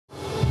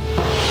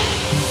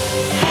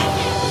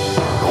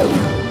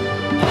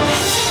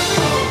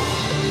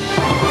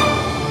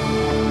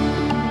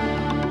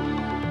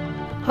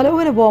Hello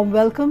and a warm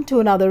welcome to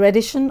another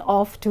edition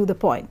of To The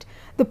Point.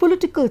 The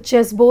political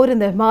chessboard in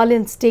the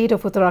Himalayan state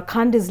of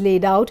Uttrakhand is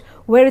laid out,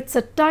 where it's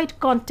a tight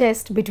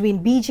contest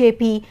between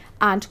BJP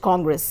and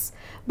Congress.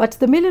 But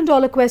the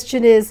million-dollar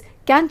question is,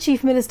 can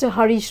Chief Minister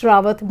Harish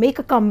Rawat make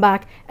a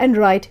comeback and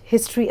write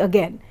history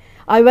again?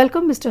 I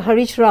welcome Mr.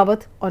 Harish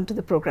Rawat onto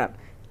the program.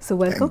 So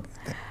welcome.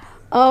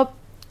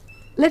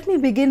 Let me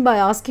begin by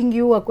asking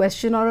you a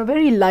question on a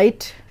very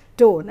light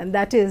tone, and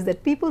that is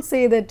that people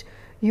say that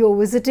you're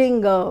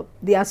visiting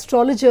the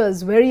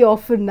astrologers very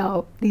often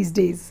now these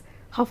days.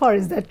 How far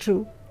is that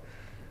true?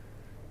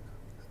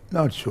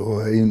 Not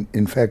sure.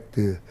 In fact,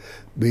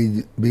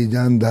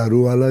 Bijan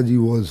Daruwala ji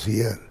was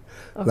here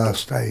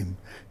last time.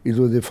 It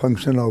was a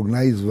function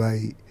organized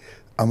by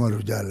Amar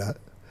Ujala.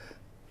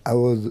 I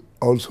was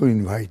also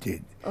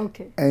invited.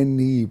 Okay.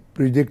 And he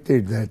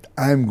predicted that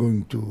I am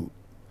going to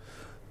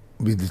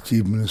be the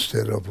Chief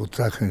Minister of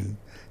Uttrakhand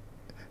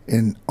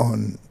in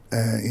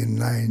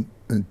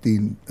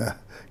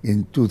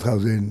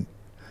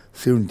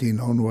 2017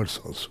 onwards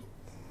also.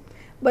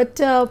 But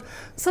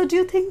so do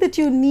you think that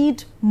you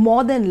need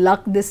more than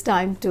luck this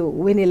time to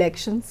win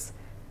elections?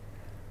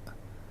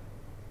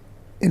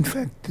 In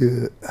fact,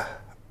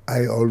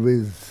 I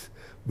always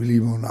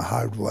believe on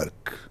hard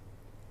work.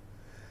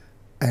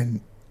 And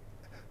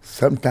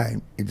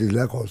sometimes it is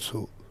luck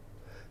also.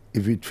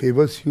 If it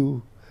favors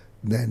you,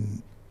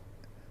 then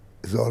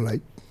it's all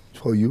right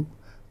for you.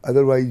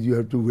 Otherwise, you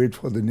have to wait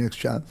for the next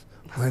chance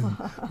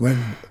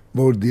when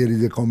both there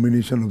is a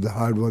combination of the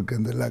hard work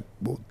and the luck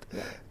both.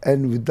 Yeah.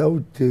 And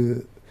without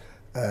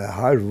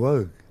hard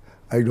work,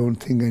 I don't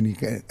think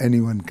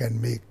anyone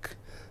can make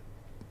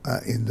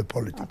in the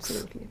politics.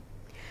 Absolutely.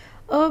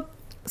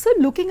 So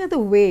looking at the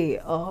way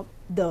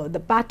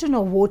the pattern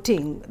of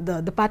voting,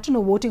 the pattern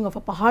of voting of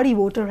a Pahari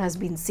voter has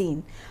been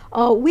seen,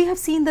 we have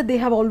seen that they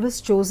have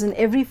always chosen,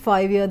 every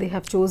 5 years they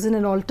have chosen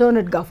an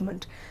alternate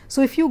government.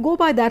 So if you go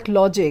by that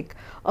logic,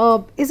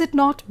 is it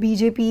not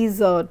BJP's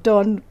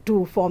turn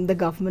to form the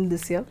government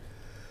this year?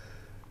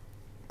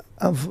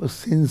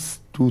 Since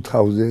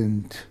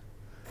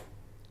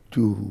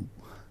 2002,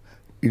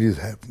 it is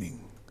happening.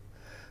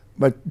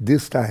 But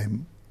this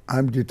time,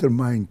 I'm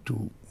determined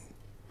to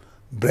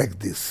break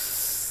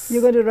this.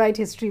 You're going to write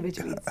history, which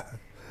means?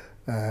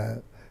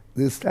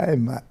 This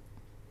time,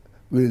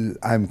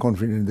 I'm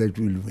confident that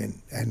we'll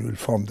win and we'll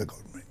form the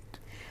government.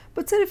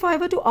 But sir, if I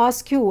were to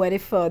ask you, and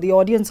if the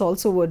audience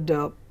also would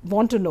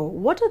want to know,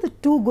 what are the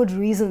two good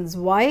reasons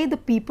why the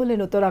people in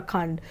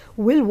Uttarakhand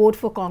will vote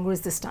for Congress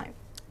this time?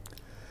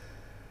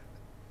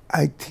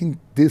 I think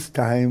this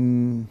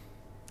time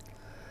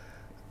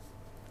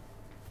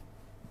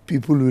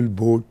people will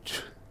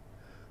vote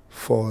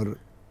for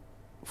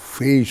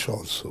face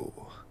also.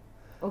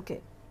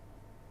 Okay.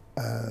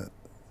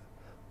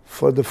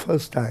 For the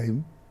first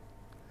time,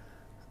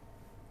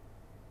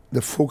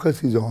 the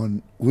focus is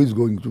on who is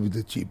going to be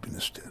the Chief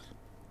Minister.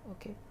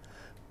 Okay.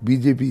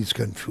 BJP is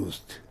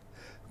confused.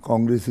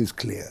 Congress is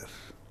clear.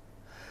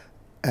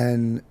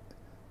 And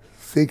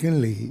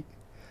secondly,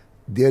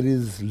 there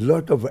is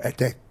lot of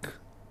attack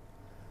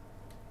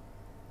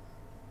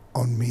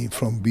on me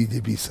from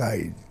BJP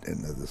side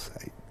and other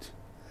side.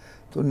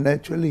 So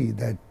naturally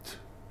that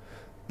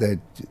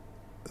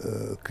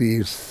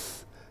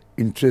creates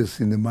interest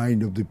in the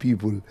mind of the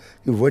people.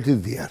 What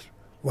is there?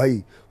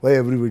 Why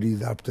everybody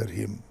is after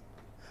him?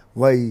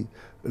 Why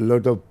a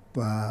lot of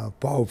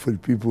powerful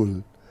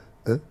people,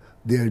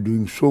 they are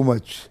doing so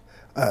much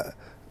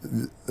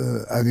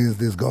against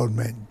this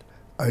government.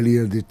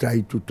 Earlier they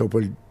tried to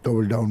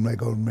topple down my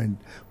government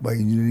by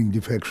engineering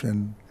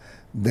defection.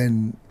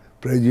 Then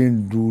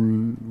President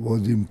rule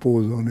was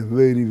imposed on a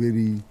very,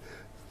 very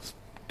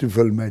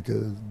trivial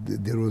matter.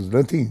 There was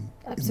nothing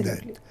in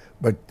that.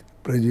 But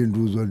President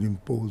rules were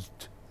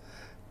imposed.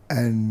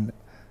 And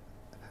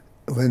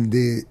when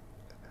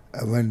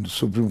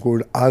Supreme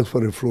Court asked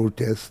for a floor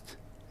test,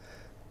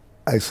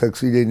 I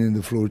succeeded in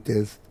the floor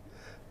test.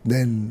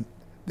 Then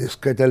they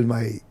scuttled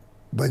my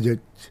budget,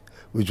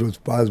 which was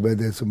passed by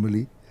the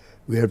Assembly.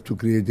 We have to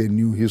create a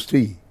new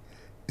history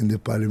in the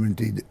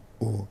parliamentary,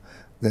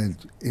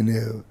 that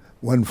in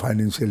one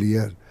financial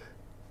year,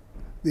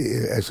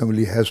 the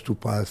Assembly has to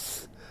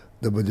pass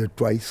the budget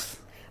twice.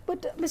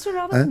 But Mr.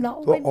 Rawat,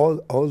 now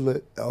so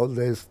all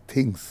these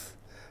things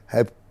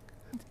have,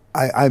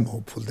 I'm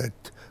hopeful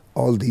that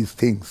all these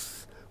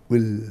things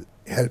will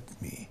help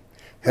me,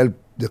 help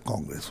the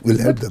Congress, will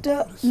help the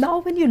Congress. Now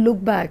when you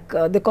look back,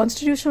 the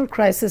constitutional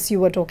crisis you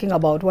were talking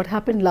about, what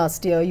happened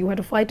last year, you had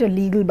to fight a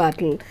legal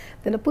battle,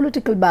 then a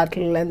political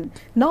battle, and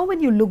now when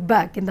you look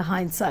back in the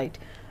hindsight,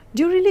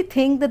 do you really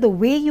think that the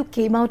way you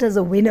came out as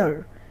a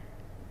winner,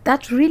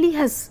 that really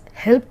has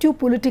helped you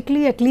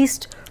politically, at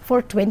least for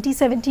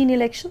 2017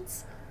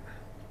 elections?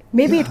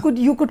 Maybe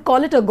you could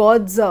call it a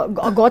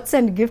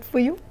godsend gift for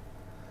you?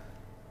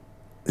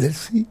 Let's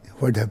see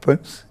what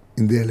happens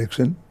in the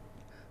election.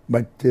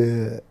 But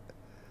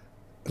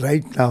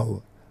right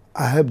now,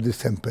 I have the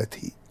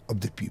sympathy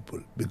of the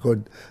people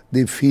because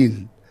they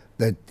feel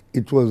that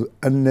it was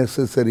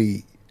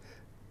unnecessary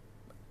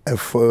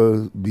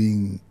effort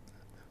being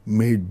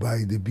made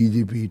by the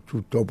BJP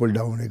to topple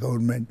down a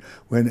government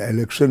when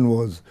election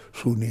was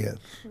so near.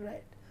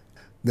 Right.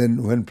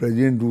 Then when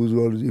President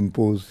Rule was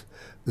imposed,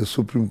 the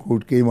Supreme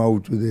Court came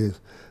out with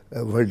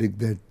a verdict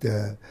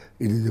that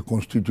it is a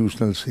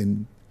constitutional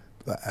sin.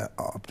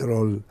 After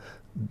all,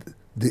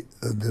 the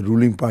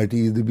ruling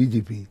party is the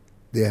BJP.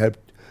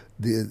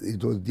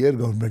 It was their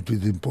government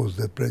which imposed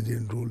the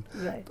President Rule.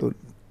 Right. So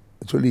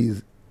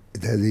actually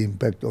it has an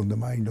impact on the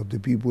mind of the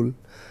people.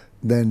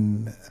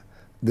 Then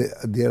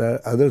there are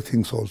other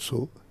things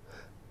also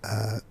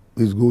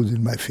which goes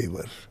in my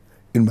favor.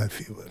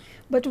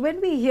 But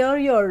when we hear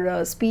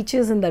your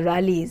speeches in the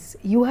rallies,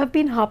 you have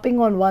been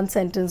harping on one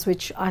sentence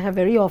which I have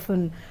very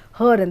often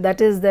heard, and that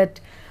is that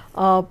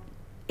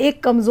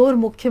एक कमजोर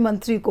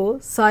मुख्यमंत्री को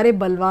सारे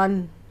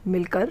बलवान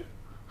मिलकर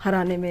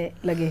हराने में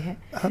लगे हैं.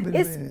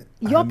 Is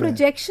your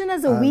projection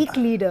as a weak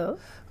leader?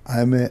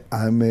 I'm a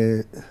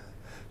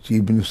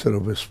chief minister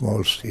of a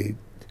small state.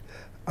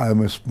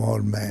 I'm a small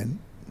man,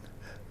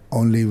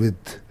 only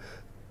with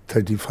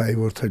 35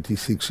 or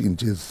 36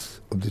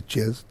 inches of the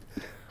chest.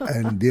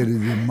 And there is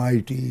a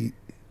mighty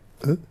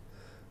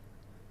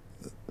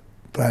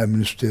Prime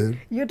Minister.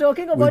 You're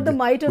talking about the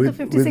might of the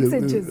 56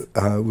 inches.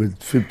 With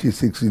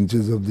 56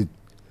 inches of the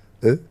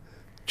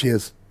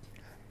chest.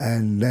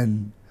 And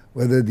then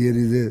whether there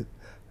is a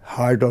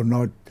heart or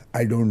not,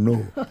 I don't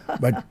know.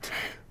 but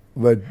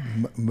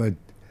the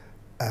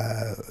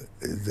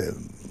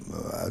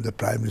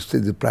Prime Minister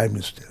is the Prime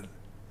Minister.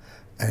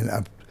 And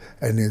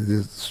it is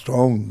a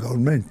strong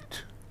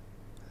government.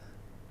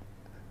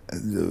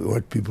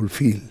 What people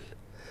feel.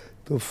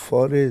 So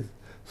for a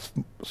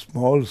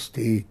small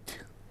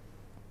state,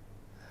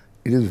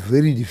 it is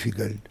very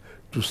difficult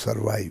to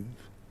survive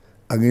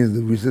against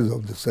the wishes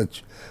of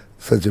such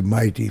a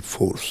mighty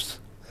force.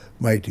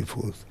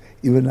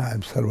 Even I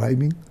am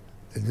surviving,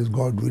 that is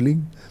God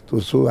willing.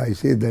 So I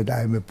say that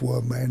I am a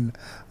poor man,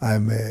 I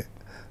am a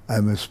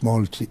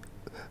small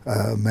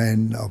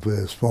man of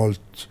a small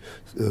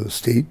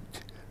state,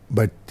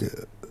 but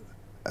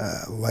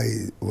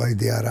why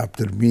they are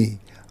after me,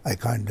 I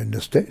can't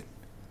understand.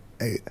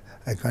 I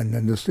can't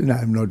understand.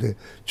 I am not a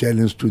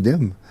challenge to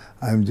them.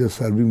 I am just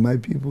serving my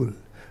people,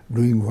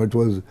 doing what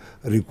was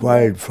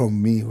required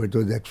from me, what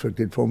was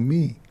expected from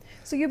me.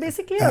 So you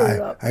basically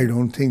I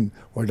don't think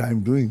what I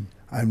am doing,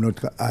 I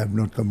have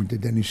not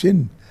committed any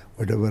sin.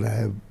 Whatever I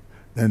have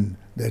done,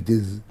 that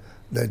is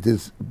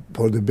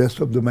for the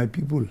best of my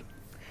people.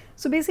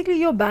 So basically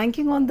you're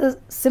banking on the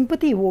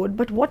sympathy vote,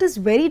 but what is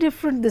very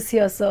different this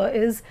year, sir,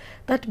 is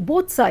that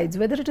both sides,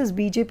 whether it is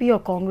BJP or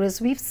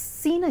Congress, we've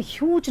seen a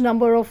huge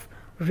number of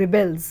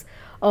rebels.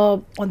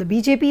 On the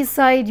BJP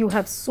side, you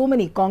have so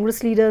many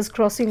Congress leaders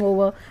crossing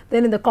over.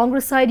 Then in the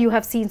Congress side, you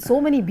have seen so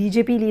many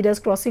BJP leaders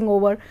crossing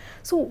over.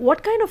 So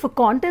what kind of a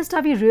contest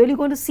are we really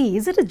going to see?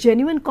 Is it a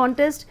genuine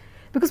contest?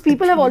 Because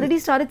people have already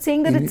started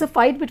saying that it's a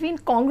fight between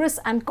Congress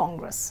and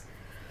Congress.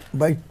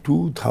 By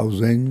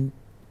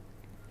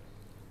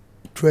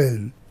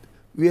 2012,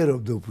 we are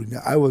of the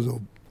opinion, I was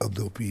of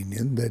the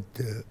opinion that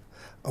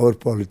our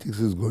politics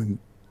is going,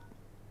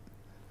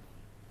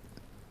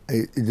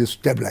 it is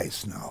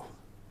stabilized now.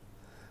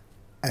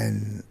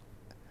 And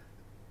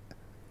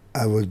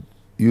I was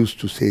used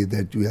to say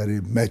that we are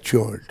a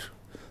matured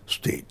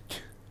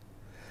state.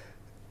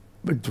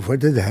 But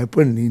what has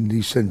happened in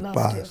recent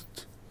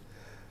past,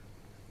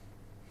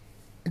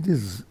 it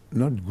is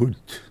not good.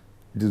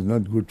 It is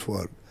not good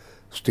for a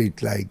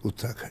state like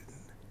Uttrakhand.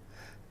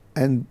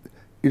 And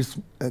it's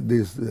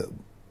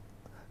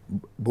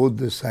both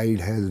the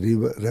side has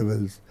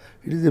rebels.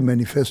 It is a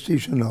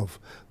manifestation of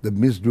the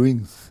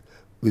misdoings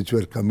which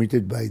were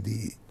committed by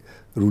the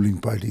ruling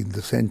party in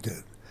the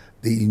center.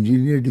 They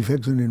engineered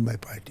defection in my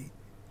party.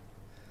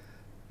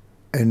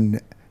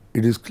 And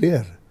it is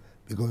clear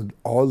because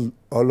all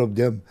of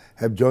them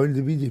have joined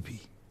the BJP.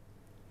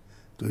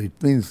 So it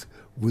means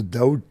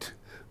without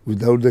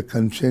the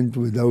consent,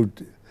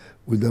 without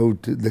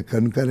the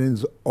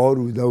concurrence or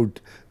without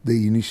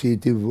the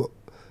initiative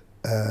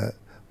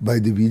by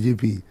the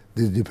BJP,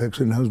 this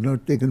defection has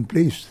not taken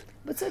place.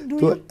 But sir,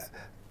 do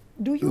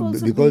you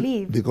also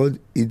believe? Because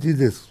it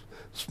is a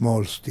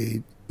small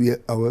state,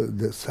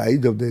 the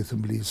size of the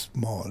assembly is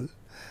small.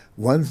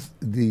 Once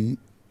the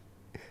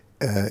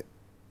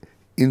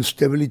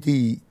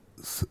instability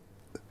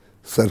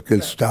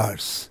circle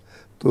starts,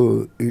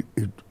 so it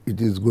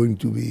is going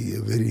to be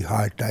a very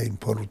hard time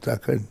for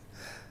Uttrakhand.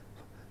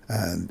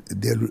 And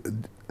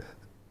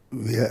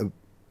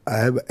I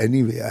have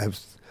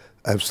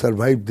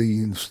survived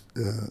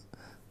I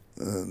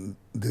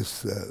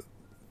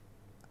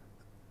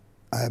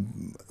have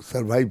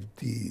survived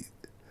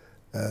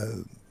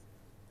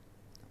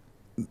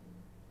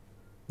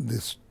the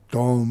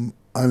storm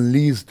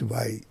unleashed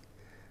by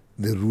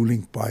the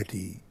ruling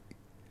party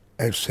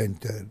at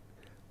center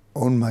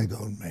on my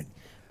government.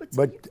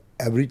 But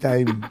every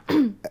time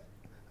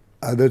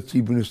other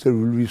chief minister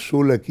will be so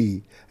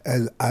lucky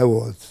as I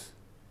was,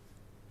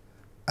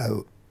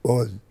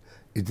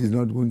 it is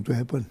not going to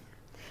happen.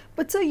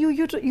 But sir,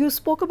 you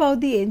spoke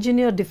about the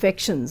engineer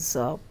defections,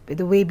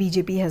 the way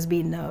BJP has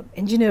been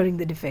engineering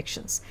the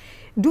defections.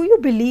 Do you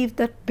believe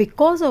that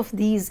because of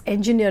these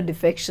engineer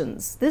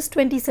defections, this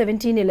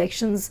 2017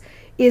 elections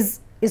is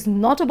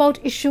not about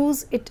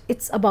issues,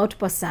 it's about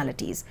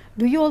personalities?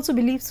 Do you also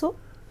believe so?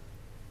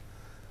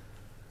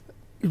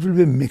 It will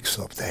be a mix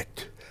of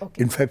that.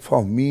 Okay. In fact,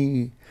 for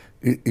me,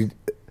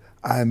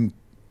 I'm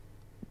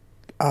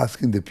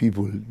asking the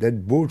people that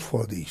vote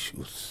for the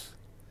issues.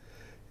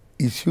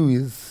 Issue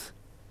is,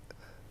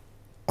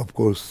 of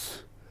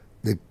course,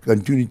 the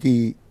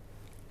continuity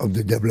of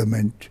the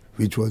development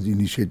which was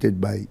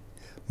initiated by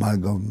my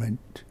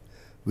government,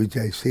 which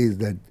I say is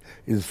that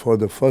it is for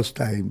the first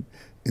time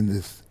in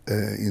this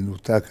in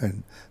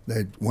Uttrakhand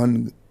that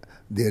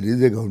there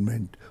is a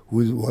government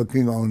who is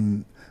working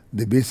on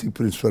the basic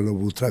principle of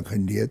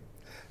Uttrakhandiyat,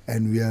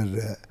 and we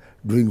are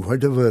doing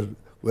whatever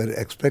were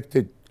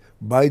expected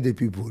by the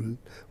people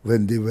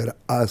when they were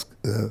asked,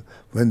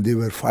 when they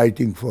were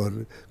fighting for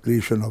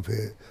creation of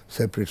a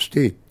separate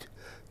state.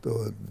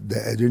 So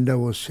the agenda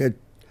was set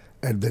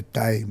at that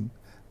time,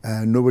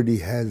 and nobody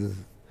has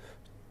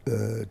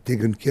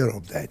taken care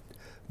of that.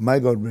 My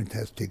government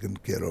has taken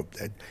care of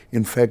that.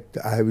 In fact,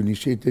 I have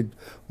initiated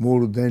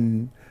more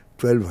than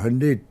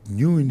 1,200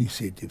 new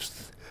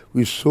initiatives,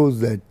 which shows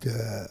that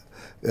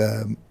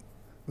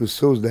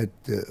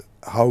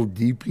how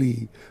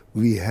deeply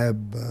we have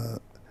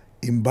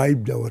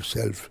imbibed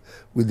ourselves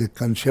with the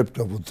concept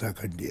of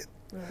Uttrakhandiyat.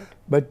 Right.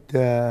 But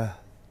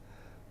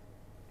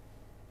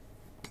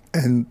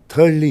and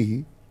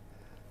thirdly,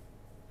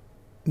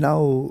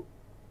 now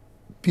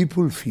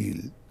people feel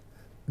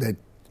that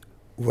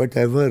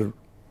whatever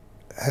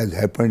has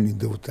happened in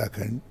the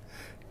Uttarakhand,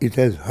 it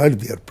has hurt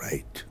their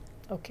pride.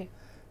 Okay.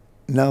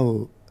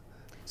 Now,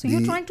 so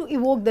you're trying to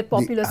evoke that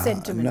popular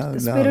sentiment, the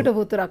spirit of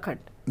Uttarakhand.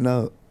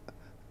 Now,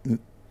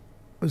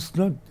 it's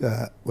not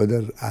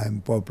whether I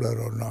am popular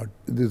or not.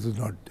 This is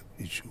not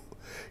the issue.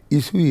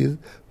 Issue is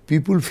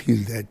people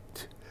feel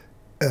that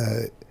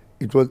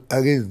it was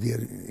against their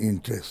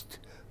interest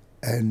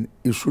and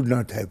it should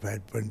not have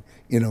happened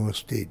in our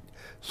state.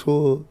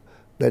 So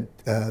that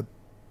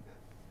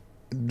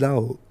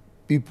now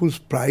people's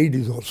pride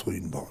is also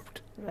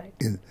involved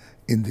in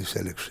this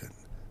election.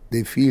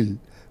 They feel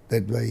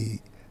that why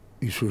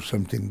we should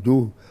something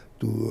do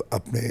to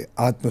अपने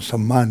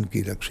आत्मसम्मान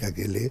की रक्षा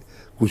के लिए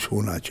कुछ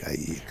होना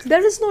चाहिए.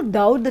 There is no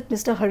doubt that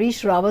Mr.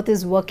 Harish Rawat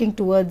is working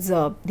towards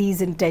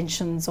these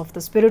intentions of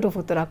the spirit of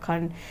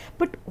Uttarakhand.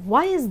 But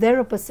why is there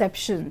a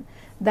perception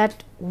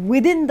that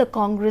within the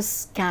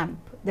Congress camp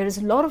there is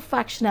a lot of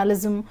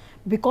factionalism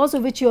because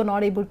of which you are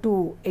not able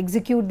to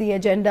execute the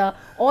agenda?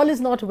 All is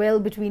not well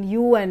between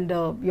you and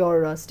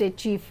your state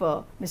chief,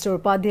 Mr.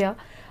 Upadhyaya.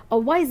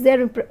 Why is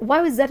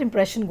that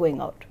impression going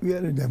out? We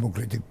are a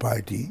democratic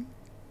party.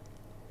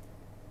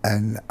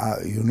 And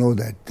you know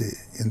that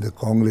in the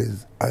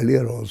Congress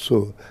earlier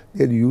also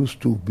there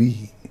used to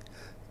be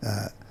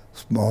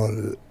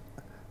small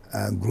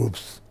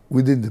groups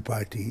within the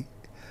party,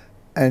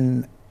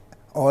 and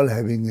all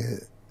having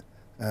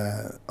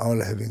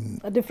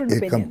a different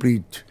opinion,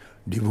 complete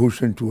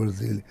devotion towards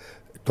the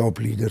top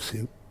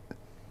leadership,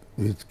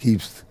 which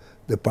keeps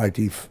the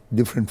party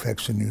different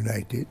faction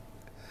united.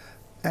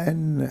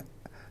 And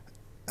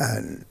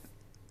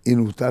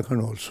in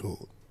Uttrakhand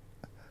also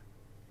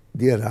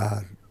there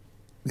are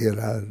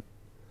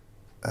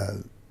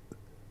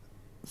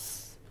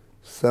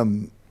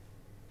some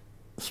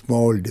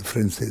small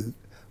differences,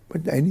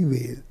 but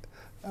anyway,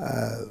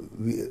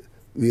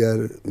 we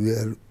are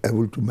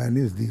able to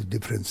manage these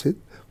differences.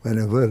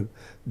 Whenever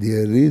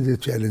there is a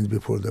challenge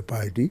before the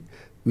party,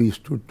 we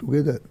stood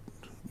together.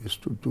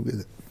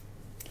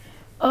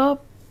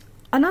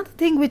 Another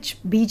thing which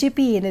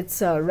BJP in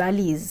its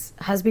rallies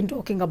has been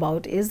talking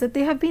about is that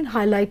they have been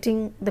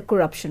highlighting the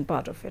corruption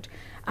part of it.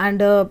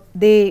 And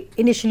they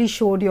initially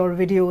showed your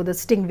video, the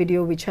sting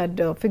video, which had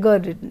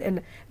figured it,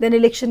 and then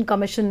Election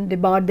Commission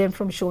debarred them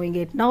from showing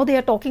it. Now they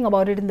are talking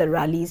about it in the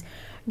rallies.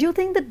 Do you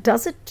think that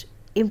does it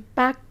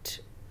impact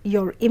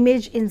your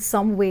image in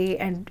some way,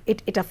 and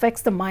it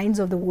affects the minds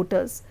of the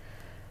voters?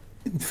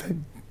 In fact,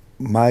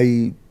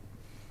 my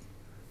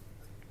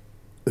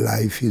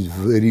life is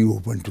very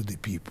open to the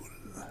people.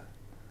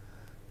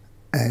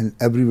 And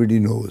everybody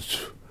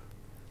knows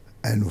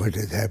and what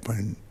has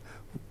happened,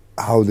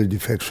 how the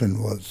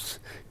defection was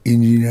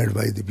engineered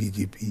by the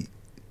BJP.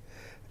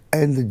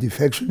 And the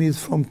defection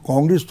is from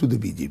Congress to the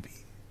BJP.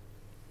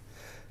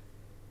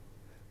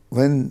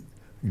 When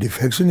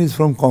defection is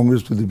from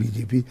Congress to the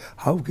BJP,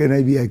 how can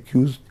I be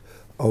accused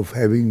of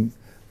having,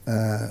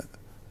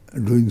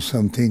 doing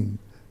something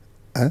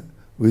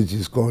which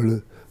is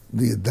called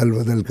the Dal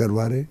Badal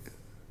Karware?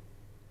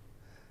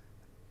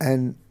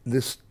 And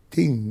this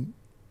sting,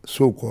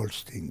 so-called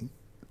sting,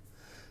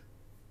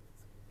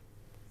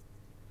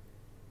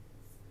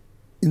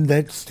 in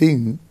that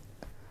sting,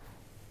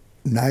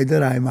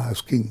 neither I am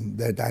asking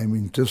that I am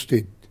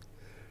interested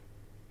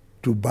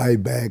to buy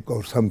back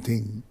or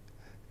something,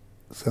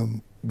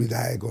 some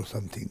Vidayak or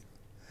something.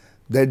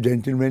 That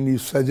gentleman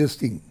is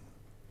suggesting,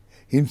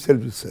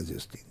 himself is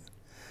suggesting.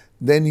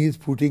 then he is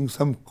putting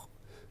some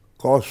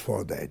cost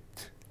for that.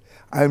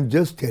 I am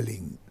just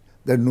telling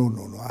that no,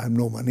 I have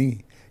no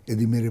money.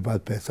 यदि मेरे पास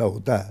पैसा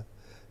होता,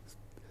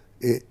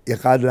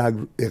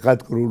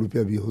 एकाध करोड़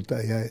रुपया भी होता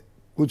या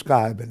कुछ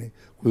कहा है मैंने,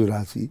 कुछ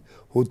राशि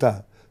होता,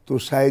 तो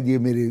शायद ये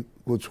मेरे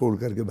को छोड़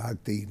करके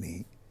भागते ही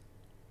नहीं.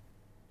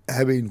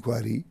 Have an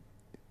inquiry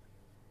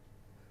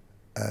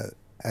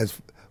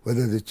as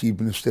whether the chief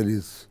minister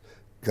is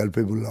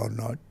culpable or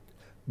not,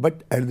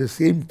 but at the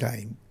same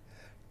time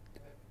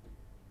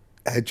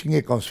hatching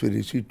a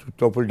conspiracy to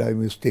topple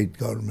down a state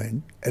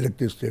government,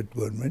 elected state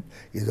government,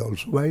 is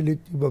also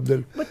violative of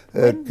the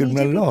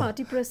criminal BJP law.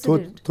 Party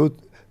president. So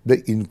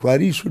the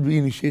inquiry should be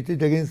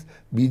initiated against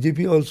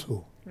BJP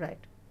also. Right.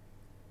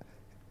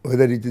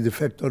 Whether it is a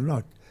fact or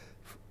not.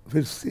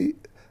 We'll see.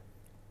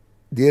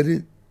 There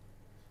is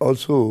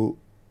also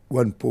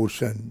one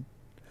portion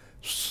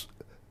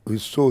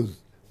which shows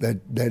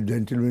that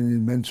gentleman is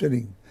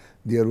mentioning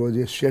there was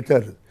a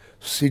shutter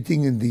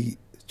sitting in the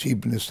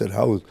Chief Minister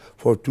house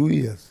for 2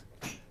 years,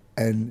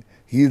 and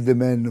he is the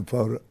man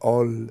for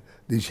all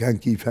the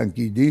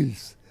shanky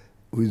deals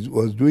which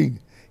was doing.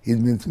 He is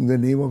mentioning the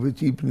name of a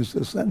Chief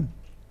Minister's son,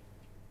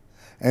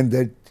 and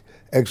that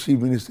ex-Chief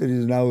Minister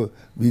is now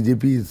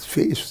BJP's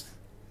face.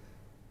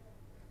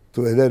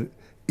 So whether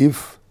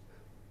if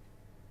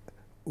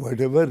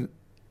whatever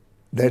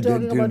that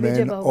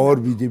gentleman or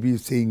BJP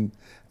is saying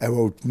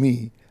about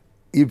me,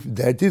 if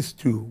that is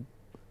true,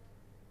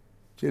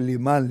 चलिए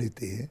मान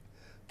लेते हैं,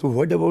 so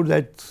what about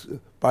that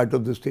part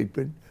of the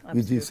statement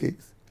which he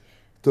says?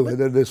 So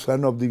whether the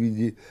son of the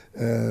Vijay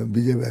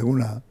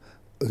Bahuna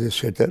was a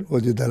setter,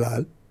 was a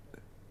dalal.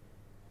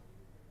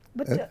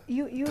 But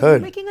you're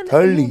making a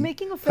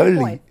fair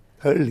point.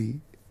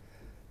 Thirdly,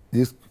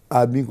 जिस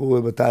आदमी को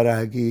वो बता रहा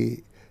है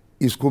कि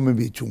इसको मैं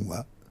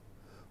बेचूंगा,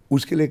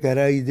 उसके लिए कह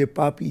रहा है ये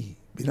पापी,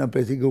 बिना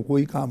पैसे के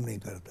कोई काम नहीं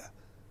करता,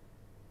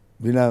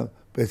 बिना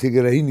पैसे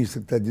के रह ही नहीं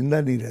सकता,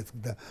 जिंदा नहीं रह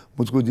सकता,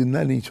 मुझको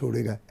जिंदा नहीं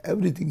छोड़ेगा.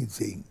 Everything is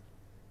saying.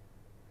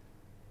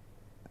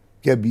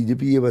 क्या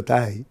बीजेपी ये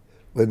बताए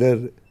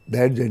whether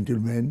that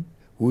gentleman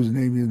whose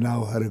name is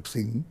now Harish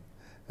Singh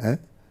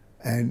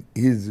and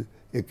is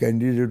a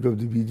candidate of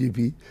the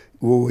BJP,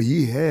 वो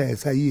वही है,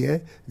 ऐसा ही है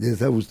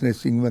जैसा उसने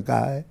सिंह में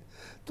कहा है?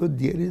 तो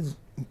there is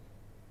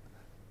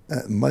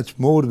much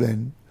more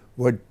than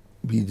what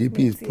BJP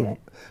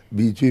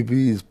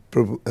is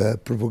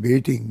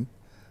propagating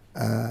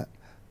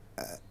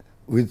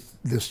with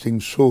this thing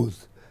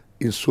shows.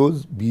 It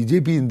shows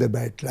BJP in the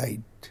bad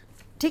light.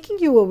 Taking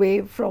you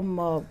away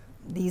from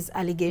these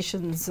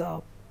allegations,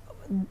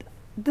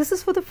 this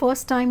is for the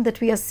first time that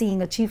we are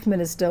seeing a chief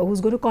minister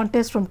who's going to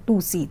contest from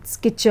 2 seats,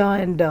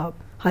 Kicha and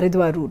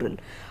Haridwar Rural.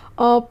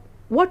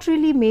 What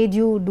really made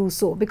you do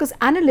so? Because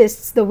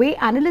analysts, the way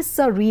analysts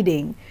are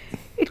reading,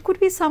 it could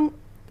be some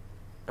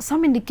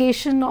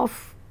indication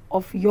of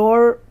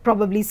your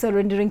probably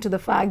surrendering to the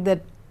fact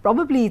that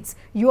probably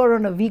you are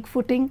on a weak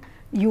footing,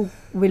 you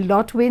will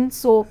not win.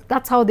 So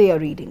that's how they are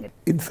reading it.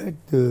 In fact,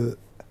 the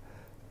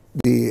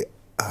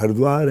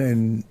Haridwar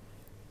and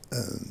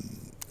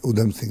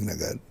Udham Singh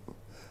Nagar,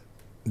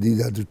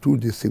 these are the 2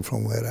 districts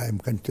from where I am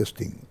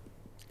contesting.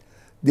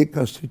 They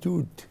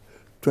constitute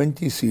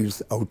 20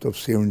 seats out of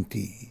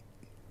 70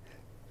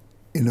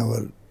 in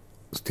our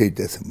state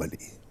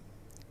assembly.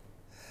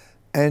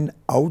 And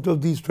out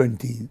of these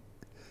 20,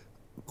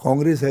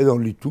 Congress has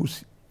only 2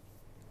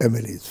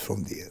 MLAs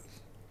from there.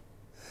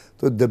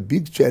 So the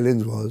big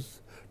challenge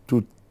was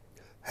to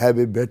have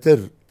a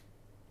better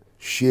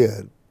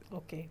share,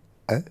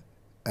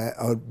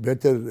 or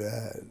better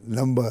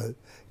number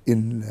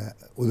in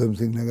Udham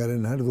Singh Nagar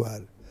and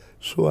Haridwar.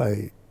 So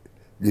I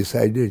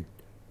decided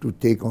to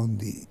take on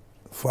the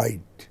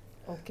fight.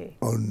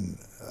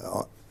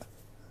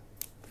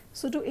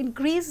 So to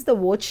increase the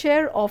vote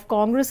share of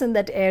Congress in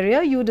that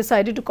area, you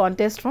decided to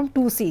contest from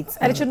 2 seats,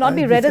 and it should not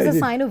be read as a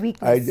sign of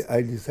weakness.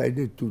 I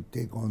decided to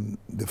take on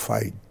the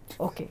fight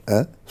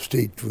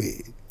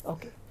straightway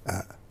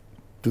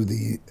to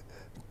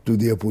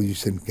the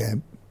opposition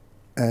camp,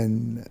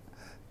 and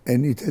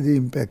it has an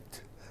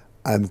impact.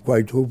 I am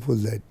quite hopeful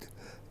that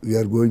we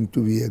are going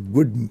to be a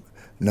good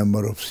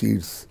number of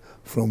seats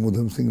from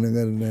Udham Singh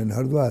Nagar and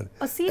Haridwar.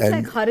 A seat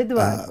like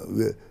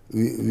Haridwar?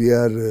 We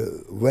are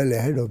well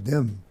ahead of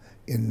them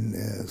in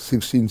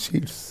 16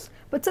 seats.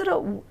 But sir,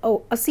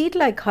 a seat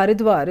like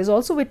Haridwar is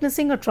also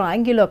witnessing a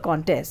triangular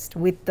contest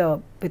with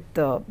the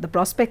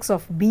prospects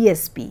of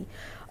BSP.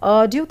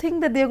 Do you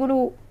think that they are going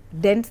to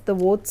dent the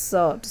votes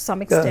to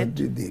some extent?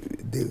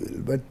 They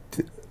will, but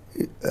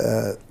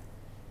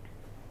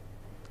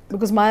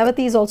because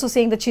Mayawati is also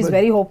saying that she is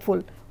very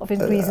hopeful of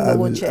increasing the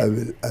vote share. I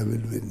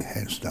will win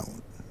hands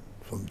down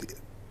from there.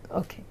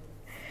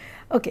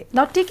 Okay.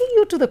 Now taking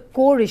you to the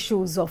core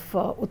issues of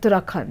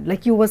Uttarakhand,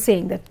 like you were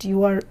saying that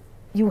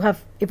you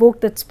have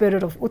evoked that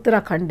spirit of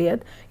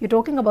Uttarakhandiyat. You're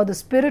talking about the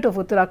spirit of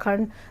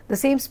Uttarakhand, the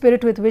same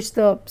spirit with which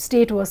the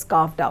state was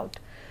carved out.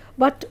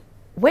 But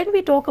when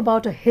we talk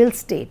about a hill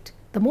state,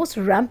 the most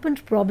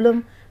rampant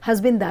problem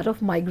has been that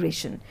of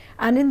migration.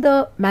 And in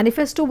the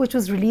manifesto which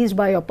was released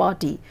by your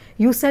party,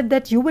 you said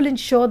that you will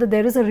ensure that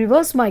there is a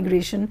reverse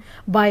migration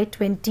by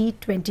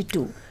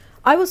 2022.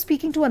 I was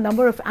speaking to a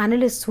number of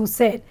analysts who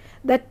said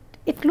that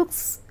it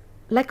looks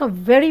like a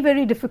very,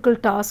 very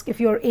difficult task if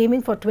you're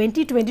aiming for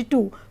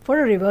 2022 for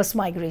a reverse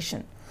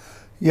migration.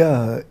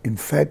 Yeah, in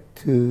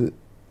fact, it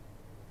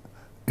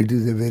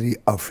is a very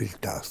uphill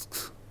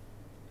task,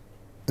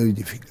 very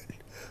difficult.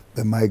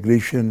 The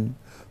migration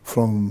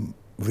from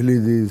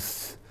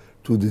villages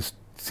to the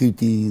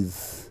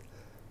cities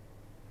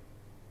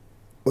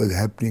was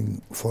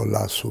happening for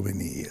last so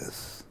many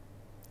years.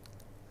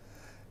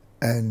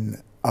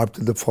 And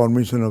after the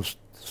formation of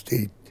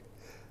state,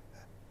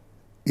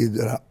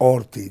 इधर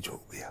और तेज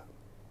हो गया,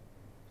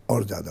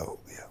 और ज़्यादा हो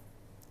गया.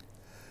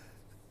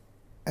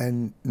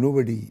 And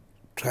nobody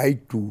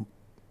tried to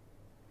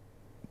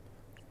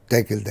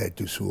tackle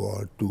that issue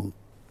or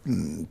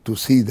to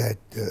see that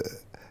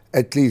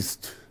at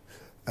least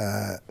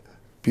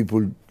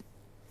people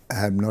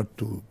have not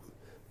to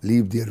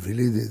leave their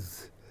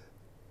villages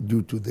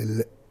due to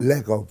the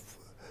lack of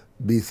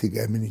basic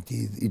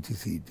amenities,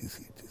 etc.,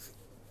 etc.,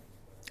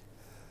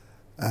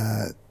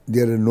 etc.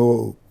 There are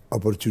no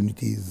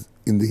opportunities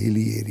in the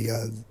hilly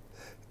areas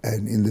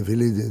and in the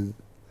villages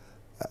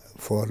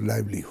for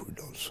livelihood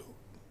also.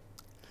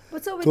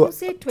 But so when you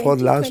say 2022, for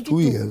last 2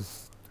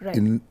 years, right,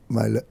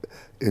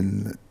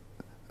 in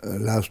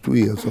last 2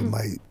 years of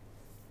my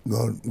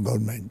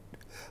government,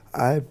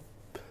 I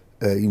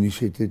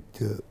initiated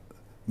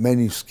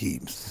many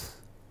schemes,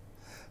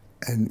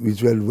 and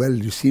which were well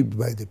received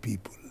by the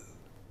people.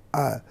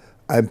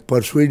 I'm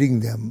persuading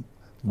them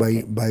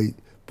by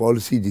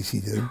policy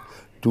decision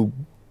to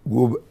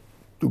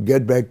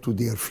get back to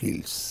their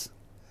fields,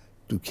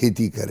 to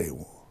खेती करें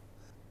वो.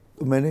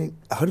 तो मैंने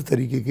हर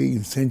तरीके के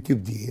incentive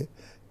दिए,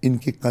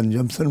 इनके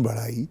consumption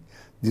बढ़ाई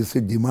जिससे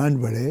डिमांड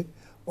बढ़े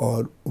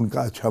और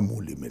उनका अच्छा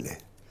मूल्य मिले.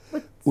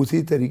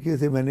 उसी तरीके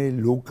से मैंने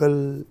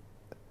लोकल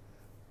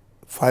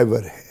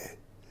फाइबर है,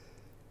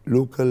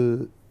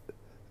 लोकल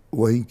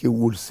वहीं के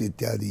वुड्स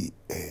इत्यादि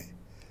है,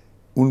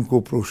 उनको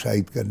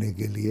प्रोत्साहित करने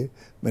के लिए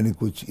मैंने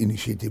कुछ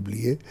इनिशिएटिव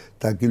लिए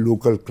ताकि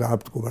लोकल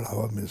क्राफ्ट को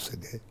बढ़ावा मिल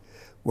सके.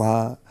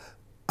 वहाँ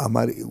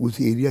हमारे उस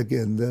एरिया के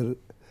अंदर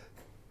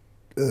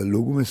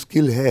लोगों में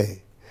स्किल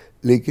है,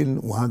 लेकिन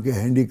वहाँ के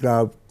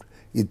हैंडीक्राफ्ट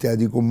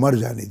इत्यादि को मर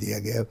जाने दिया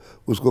गया,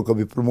 उसको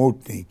कभी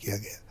प्रमोट नहीं किया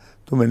गया.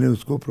 तो मैंने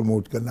उसको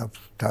प्रमोट करना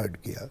स्टार्ट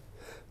किया.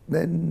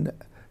 देन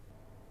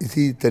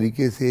इसी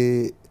तरीके से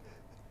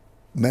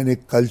मैंने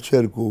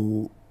कल्चर को,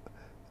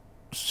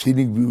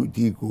 सीनिक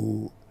ब्यूटी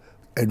को,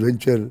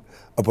 एडवेंचर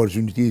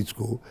अपॉर्चुनिटीज़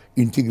को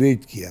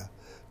इंटीग्रेट किया.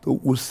 तो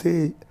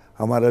उससे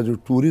हमारा जो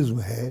टूरिज़्म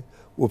है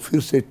वो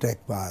फिर से ट्रैक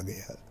पर आ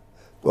गया.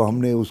 तो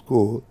हमने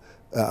उसको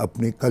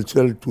अपने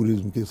कल्चरल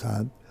टूरिज़्म के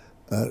साथ,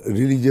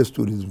 रिलीजियस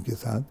टूरिज़्म के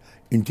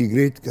साथ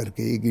इंटीग्रेट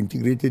करके एक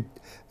इंटीग्रेटेड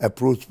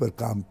अप्रोच पर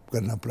काम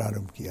करना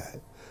प्रारंभ किया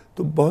है.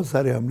 तो बहुत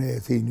सारे हमने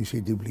ऐसे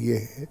इनिशिएटिव लिए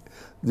हैं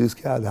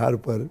जिसके आधार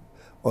पर,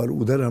 और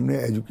उधर हमने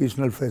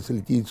एजुकेशनल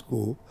फैसिलिटीज़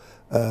को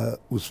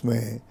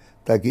उसमें,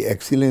 ताकि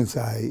एक्सीलेंस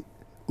आए,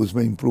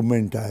 उसमें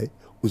इम्प्रूवमेंट आए,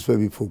 उस पर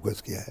भी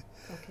फोकस किया है.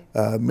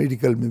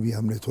 मेडिकल में भी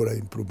हमने थोड़ा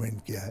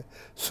इम्प्रूवमेंट किया है,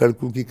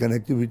 सड़कों की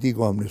कनेक्टिविटी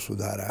को हमने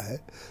सुधारा है.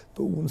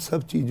 तो उन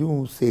सब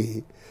चीज़ों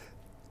से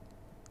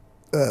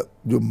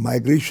जो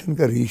माइग्रेशन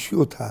का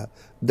रेशियो था,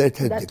 that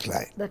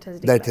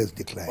has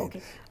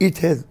declined.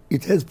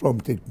 It has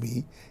prompted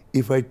me,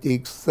 if I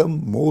take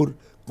some more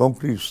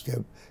concrete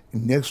step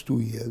in next 2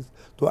 years,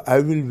 so I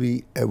will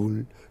be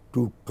able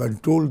to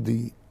control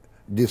the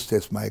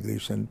distress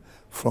migration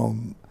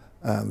from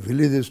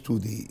villages to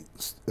the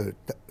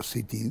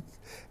cities.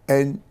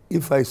 And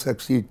if I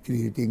succeed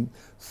creating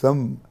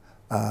some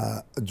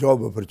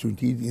job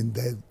opportunities in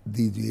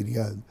these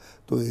areas,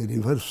 so a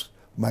reverse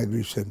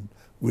migration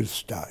will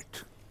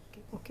start.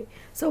 Okay.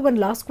 So one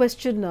last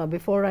question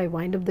before I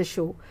wind up the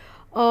show.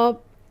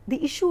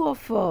 The issue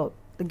of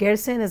the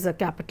Gairsen as a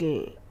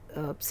capital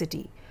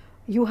city.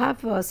 You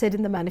have said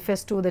in the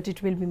manifesto that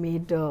it will be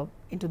made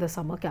into the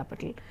summer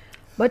capital.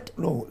 But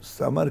no,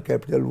 summer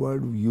capital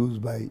word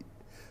used by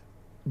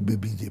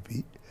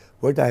BJP.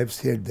 What I have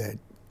said that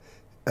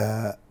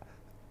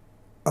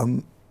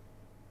हम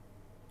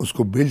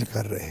उसको build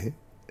कर रहे हैं,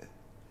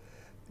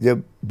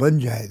 जब बन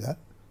जाएगा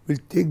we'll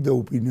take the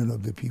opinion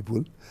of the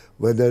people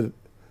whether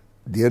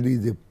there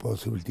is a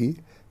possibility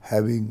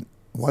having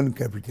one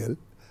capital.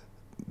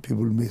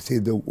 People may say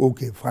that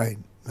okay,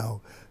 fine,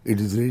 now it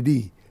is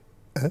ready,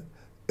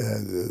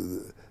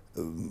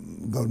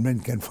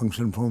 government can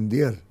function from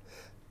there.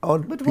 Or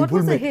but what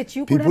was the hitch?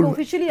 You could have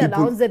officially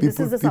announced that this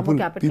is the summer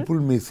capital. People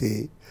may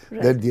say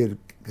that there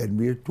can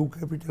be 2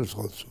 capitals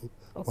also,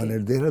 one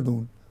at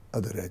Dehradun,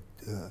 other at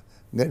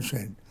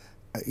Gairsen.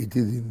 It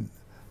is in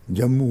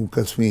Jammu,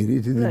 Kashmir,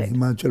 it is in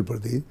Himachal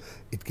Pradesh,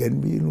 it can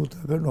be in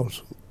Uttrakhand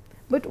also.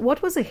 But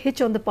what was the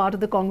hitch on the part of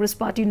the Congress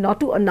party not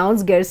to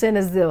announce Gairsen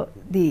as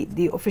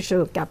the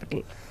official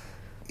capital?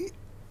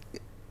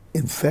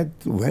 In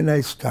fact, when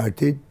I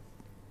started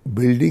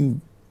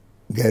building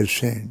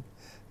Gairsen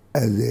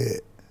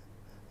as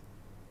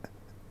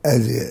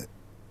as a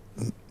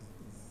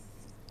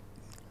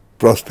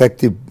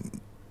prospective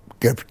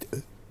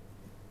capital,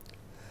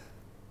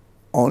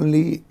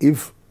 only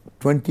if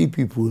 20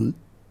 people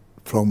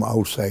from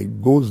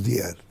outside goes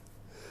there,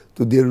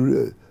 so there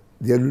will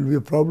be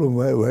a problem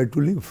where to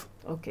live.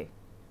 Okay.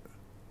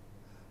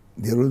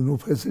 There was no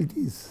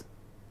facilities,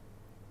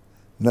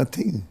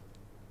 nothing.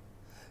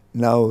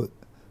 Now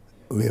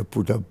we have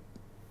put up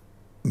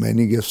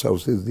many guest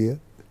houses there.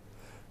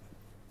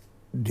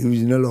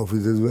 Divisional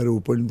offices were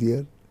opened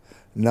there.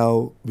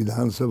 Now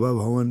Vidhan Sabha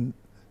Bhavan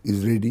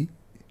is ready.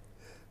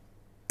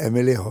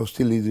 MLA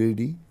hostel is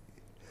ready.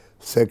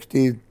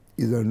 Secretariat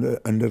is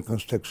under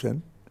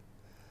construction.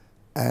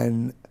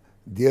 And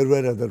there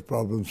were other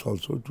problems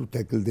also to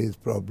tackle these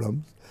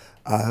problems.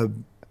 I have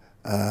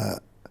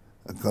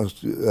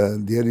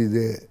there is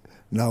a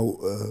now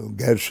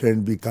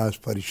Gair-Shend Vikas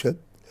Parishad,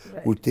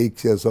 right, who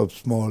takes care of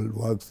small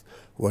works,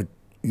 what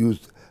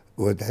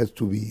has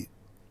to be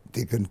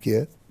taken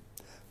care.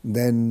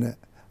 Then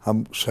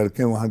हम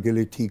सड़कें वहाँ के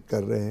लिए ठीक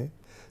कर रहे हैं.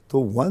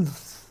 तो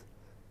once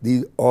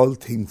these all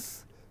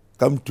things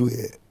come to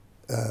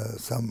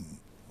some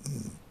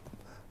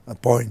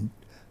point,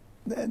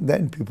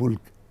 then people,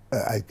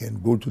 I can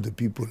go to the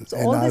people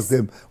and ask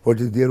them what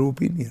is their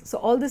opinion. So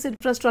all this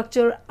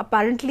infrastructure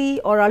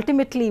apparently or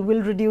ultimately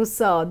will reduce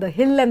the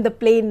hill and the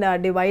plain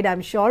divide,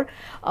 I'm sure.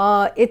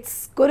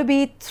 It's going to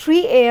be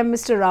 3 a.m.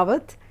 Mr.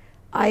 Rawat.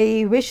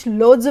 I wish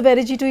loads of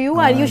energy to you,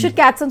 and you should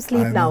catch some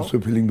sleep now. I'm also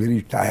feeling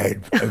very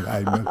tired.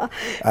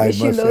 I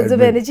wish you loads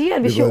of energy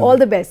and wish you all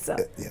the best, sir.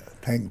 Yeah,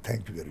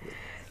 thank you very much.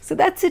 So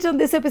that's it on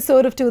this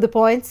episode of To The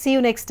Point. See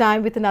you next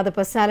time with another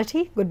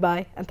personality.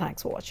 Goodbye and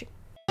thanks for watching.